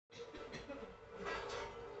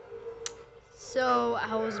So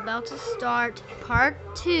I was about to start part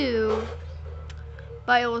 2,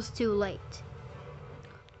 but it was too late.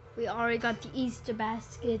 We already got the Easter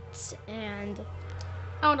baskets and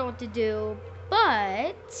I don't know what to do,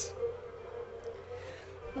 but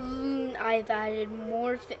I've added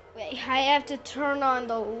more. Wait, I have to turn on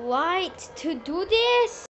the light to do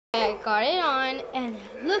this. I got it on and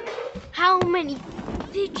look how many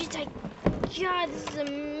fidgets I got. This is a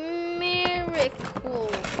miracle.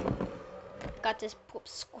 Got this poop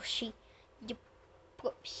squishy. You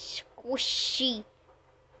poop squishy.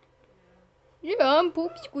 Yeah, I'm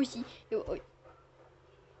poop squishy.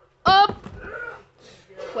 Up.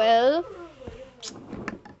 Well,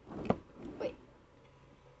 wait.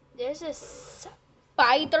 There's a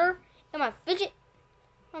spider in my fidget.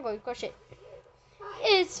 I'm going to crush it.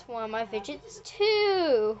 It's one of my fidgets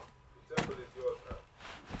too.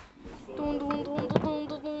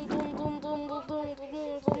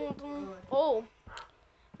 Oh,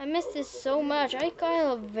 I missed this so much. I got it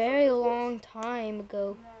a very long time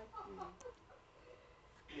ago.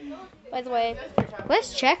 By the way,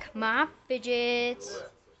 let's check my fidgets.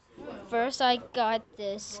 First, I got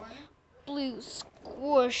this blue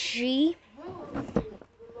squishy.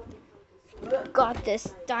 Got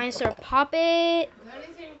this dinosaur puppet.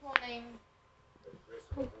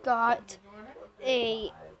 Got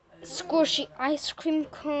a squishy ice cream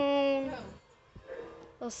cone.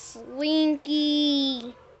 A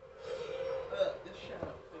slinky.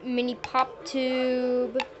 Mini pop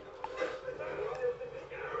tube.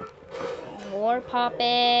 More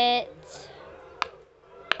poppets.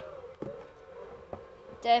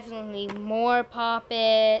 Definitely more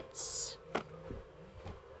poppets.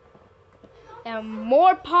 And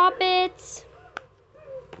more poppets.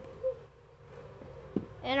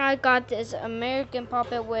 And I got this American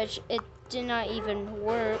puppet, which it did not even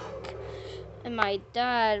work. And my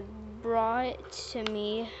dad brought it to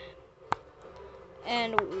me.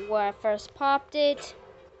 And when I first popped it,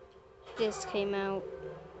 this came out.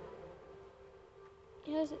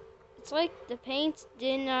 It's like the paint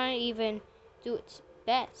did not even do its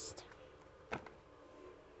best.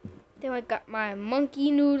 Then I got my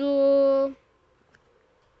monkey noodle.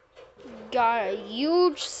 Got a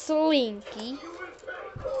huge slinky.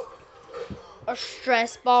 A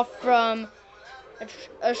stress ball from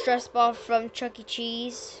Chuck E.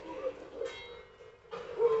 Cheese.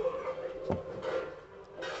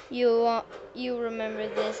 You remember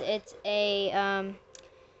this? It's a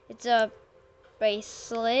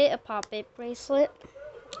bracelet, a poppet bracelet.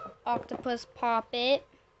 Octopus poppet.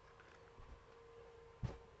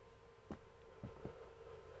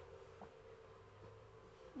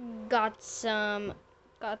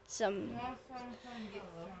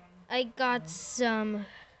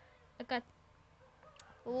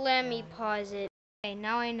 Let me pause it. Okay,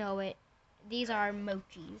 now I know it. These are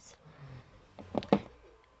emojis.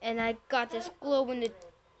 And I got this glow in the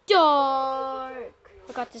dark.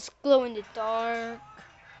 Got this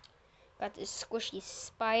squishy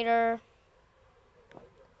spider.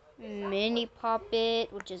 Mini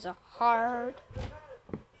poppet, which is a heart.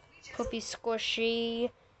 Poopy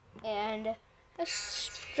squishy. And a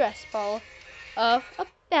stress ball of a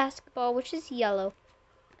basketball, which is yellow.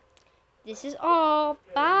 This is all.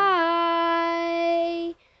 Bye.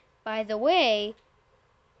 By the way,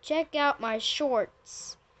 check out my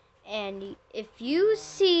shorts. And if you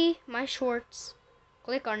see my shorts,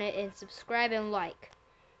 click on it and subscribe and like.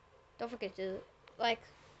 Don't forget to like.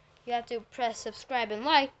 You have to press subscribe and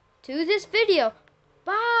like to this video.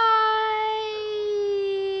 Bye.